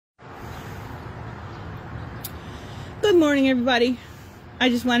Good morning, everybody. I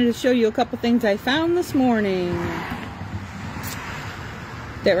just wanted to show you a couple things I found this morning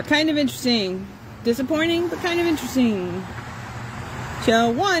that were kind of interesting. Disappointing, but kind of interesting. So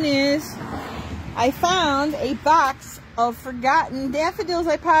one is I found a box of forgotten daffodils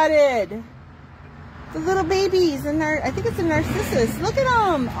I potted. The little babies, and I think it's a narcissus. Look at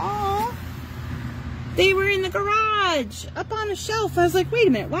them. Aww. They were in the garage, up on a shelf. I was like, wait a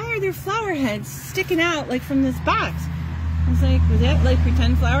minute, why are there flower heads sticking out like from this box? I was like, was that like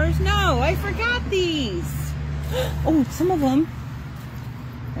pretend flowers? No, I forgot these. Oh, some of them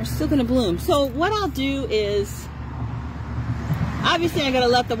are still gonna bloom. So what I'll do is, obviously I gotta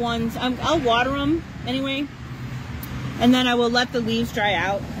let the ones, I'll water them anyway, and then I will let the leaves dry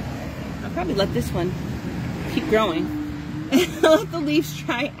out. I'll probably let this one keep growing. I'll let the leaves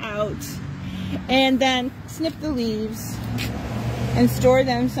dry out, and then snip the leaves and store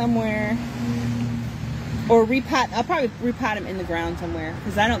them somewhere, or repot. I'll probably repot them in the ground somewhere,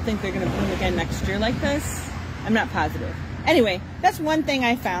 because I don't think they're going to bloom again next year like this. I'm not positive. Anyway, that's one thing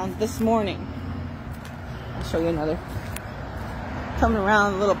I found this morning. I'll show you another. Coming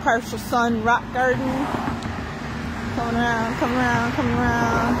around, a little partial sun rock garden. Coming around, coming around, coming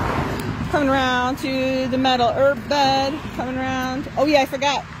around. Coming around to the metal herb bed. Coming around. Oh yeah, I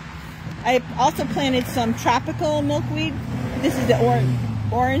forgot. I also planted some tropical milkweed. This is the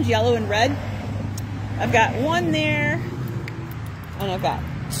orange, yellow, and red. I've got one there, and I've got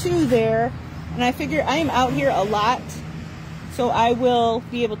two there. And I figure I am out here a lot, so I will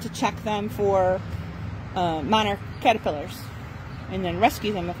be able to check them for monarch caterpillars, and then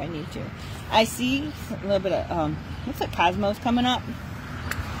rescue them if I need to. I see a little bit of, looks like cosmos coming up.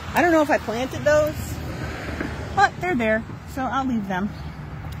 I don't know if I planted those, but they're there, so I'll leave them.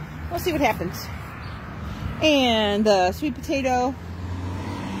 We'll see what happens. And the sweet potato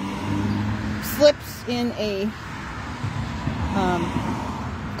slips in a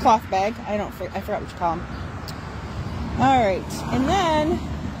cloth bag. I forgot what you call them. All right, and then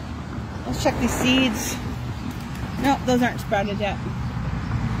let's check these seeds. No, those aren't sprouted yet.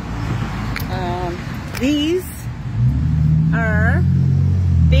 These are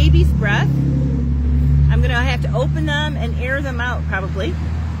baby's breath. I'm gonna have to open them and air them out probably,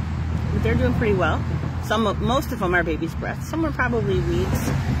 but they're doing pretty well. Most of them are baby's breath. Some are probably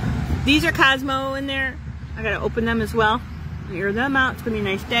weeds. These are Cosmo in there. I gotta open them as well, air them out. It's gonna be a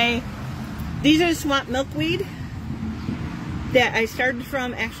nice day. These are the swamp milkweed that I started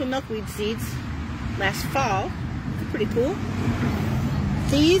from actual milkweed seeds last fall. They're pretty cool.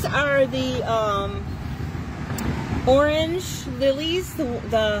 These are the orange lilies.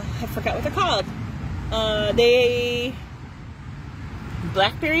 I forgot what they're called.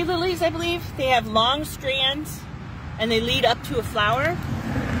 Blackberry lilies, I believe. They have long strands and they lead up to a flower.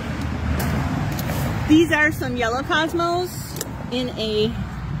 These are some yellow cosmos in a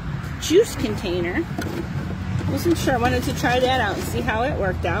juice container. Wasn't sure, I wanted to try that out and see how it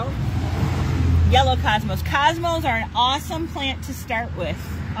worked out. Yellow cosmos. Cosmos are an awesome plant to start with.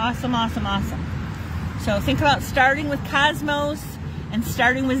 Awesome, awesome, awesome. So think about starting with cosmos and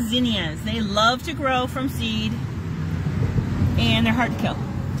starting with zinnias. They love to grow from seed, and they're hard to kill.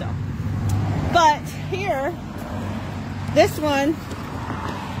 So, but here, this one,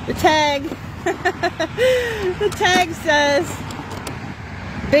 the tag, the tag says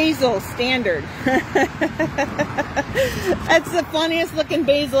basil standard. That's the funniest looking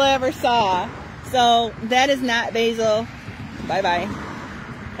basil I ever saw. So that is not basil. Bye bye.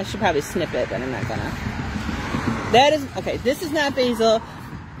 I should probably snip it, but I'm not gonna. That is, okay, this is not basil.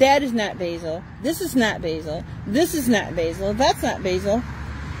 That is not basil. This is not basil. This is not basil. That's not basil.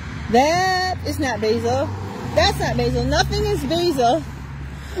 That is not basil. That's not basil. Nothing is basil.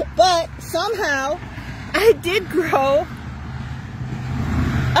 But somehow I did grow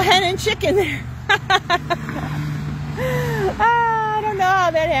a hen and chicken there. I don't know how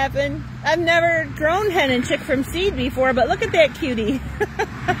that happened. I've never grown hen and chick from seed before, but look at that cutie.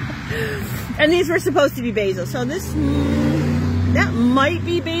 And these were supposed to be basil. So that might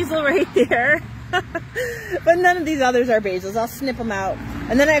be basil right there. But none of these others are basils. I'll snip them out.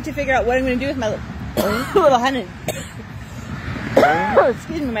 And then I have to figure out what I'm going to do with my little hen and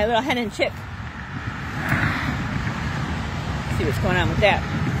excuse me, my little hen and chick. See what's going on with that.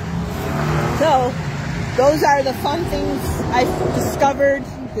 So those are the fun things I discovered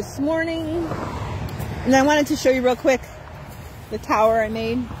this morning. And I wanted to show you real quick the tower I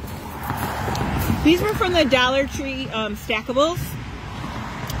made. These were from the Dollar Tree stackables.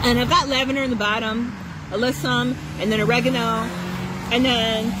 And I've got lavender in the bottom, alyssum, and then oregano, and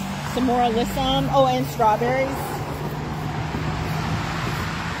then some more alyssum. Oh, and strawberries.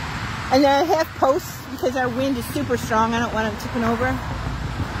 And then I have posts because our wind is super strong. I don't want them tipping over.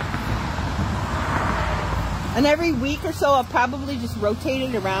 And every week or so, I'll probably just rotate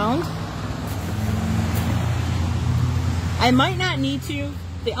it around. I might not need to.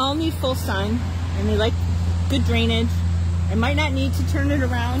 They all need full sun, and they like good drainage. I might not need to turn it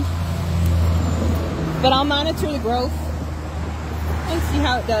around, but I'll monitor the growth and see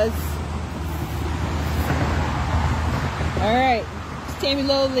how it does. All right, it's Tammy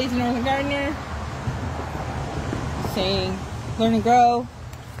Lowe, Lazy Northern Gardener, saying learn and grow,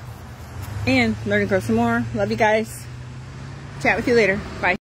 and learn and grow some more. Love you guys. Chat with you later. Bye.